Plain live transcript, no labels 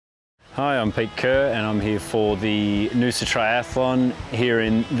Hi, I'm Kerr and I'm here for the Noosa Triathlon here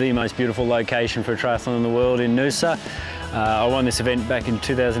in the most beautiful location for a triathlon in the world in Noosa. I won this event back in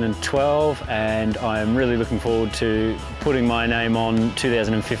 2012 and I am really looking forward to putting my name on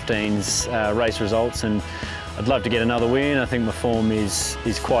 2015's race results, and I'd love to get another win. I think my form is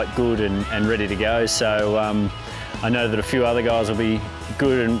quite good and ready to go, so I know that a few other guys will be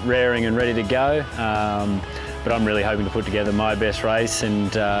good and raring and ready to go, but I'm really hoping to put together my best race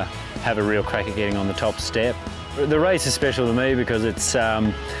and have a real crack at getting on the top step. The race is special to me because it's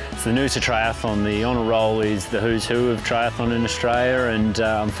the Noosa Triathlon. The honour roll is the who's who of triathlon in Australia, and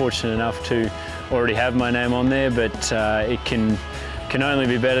I'm fortunate enough to already have my name on there, but it can only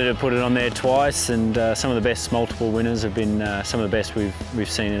be better to put it on there twice, and some of the best multiple winners have been some of the best we've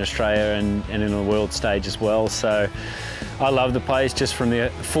seen in Australia and in the world stage as well. So I love the place just from the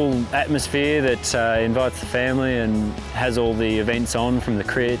full atmosphere that invites the family and has all the events on, from the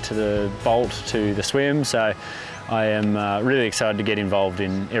crit to the bolt to the swim. So I am really excited to get involved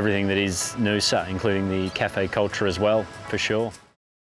in everything that is Noosa, including the cafe culture as well, for sure.